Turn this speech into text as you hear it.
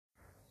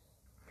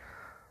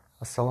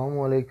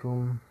Assalamu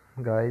alaikum,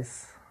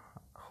 guys.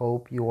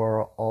 Hope you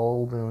are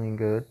all doing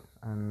good.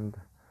 And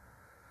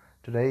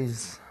today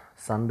is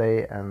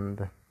Sunday,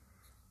 and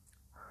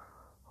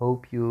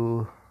hope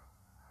you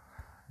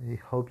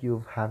hope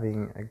you're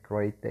having a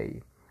great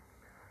day.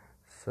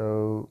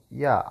 So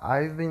yeah,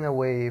 I've been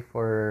away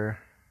for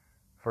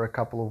a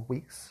couple of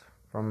weeks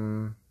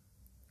from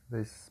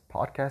this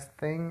podcast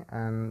thing,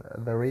 and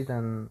the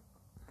reason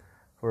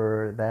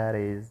for that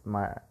is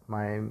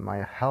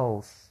my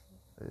health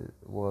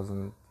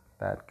wasn't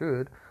that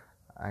good.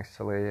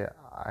 Actually,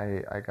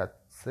 I got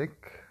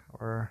sick,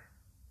 or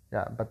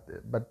yeah,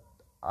 but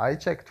I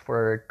checked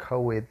for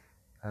COVID,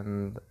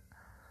 and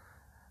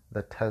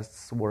the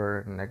tests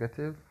were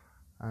negative,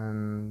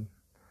 and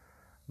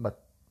but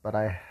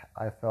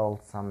I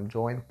felt some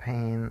joint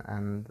pain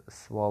and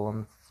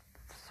swollen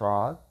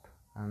throat,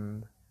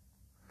 and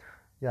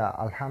yeah,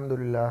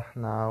 Alhamdulillah,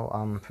 now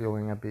I'm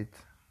feeling a bit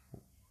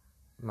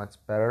much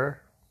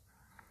better.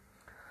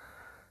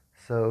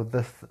 So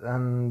the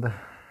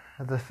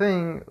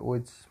thing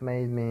which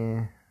made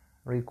me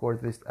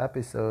record this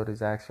episode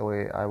is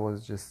actually I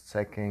was just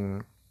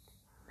checking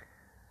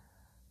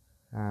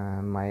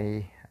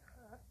my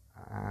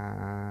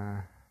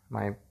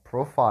my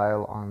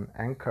profile on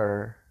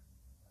Anchor,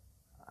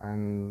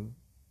 and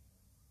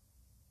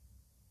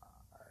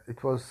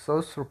it was so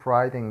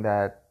surprising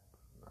that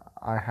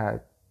I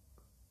had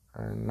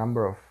a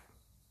number of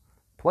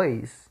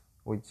plays,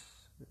 which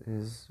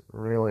is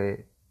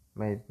really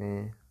made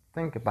me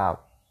think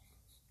about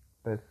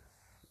this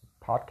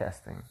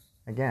podcasting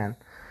again.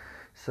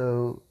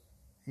 So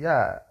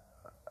yeah,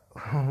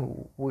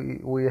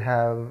 we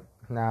have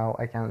now,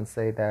 I can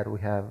say that we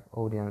have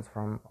audience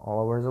from all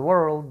over the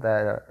world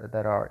that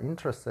are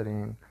interested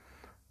in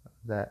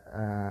that.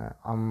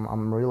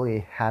 I'm really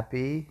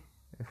happy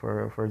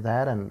for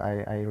that, and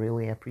I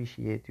really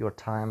appreciate your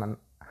time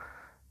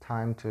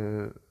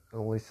to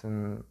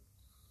listen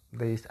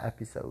these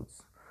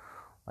episodes.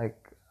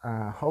 Like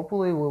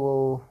hopefully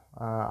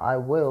I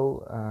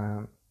will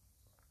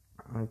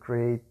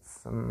create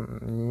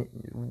some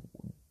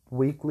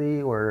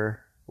weekly, or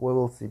we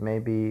will see,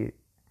 maybe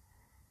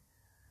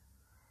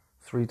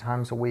 3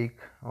 times a week,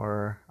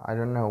 or I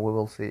don't know, we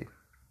will see.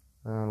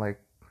 Like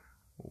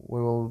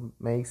we will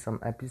make some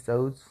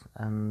episodes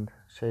and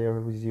share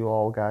with you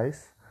all,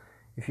 guys.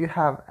 If you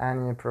have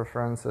any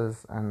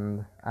preferences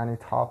and any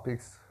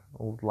topics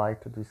you would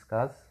like to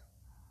discuss,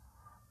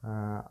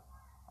 uh,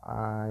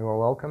 you're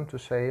welcome to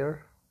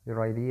share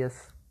your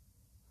ideas.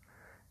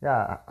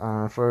 Yeah,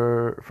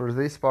 for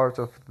this part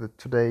of the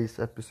today's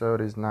episode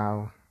is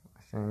now,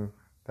 I think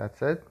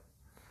that's it.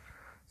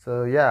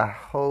 So yeah,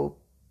 hope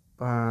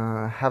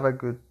have a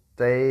good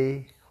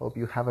day. Hope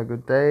you have a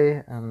good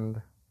day,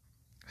 and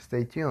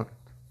stay tuned.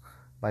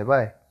 Bye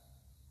bye.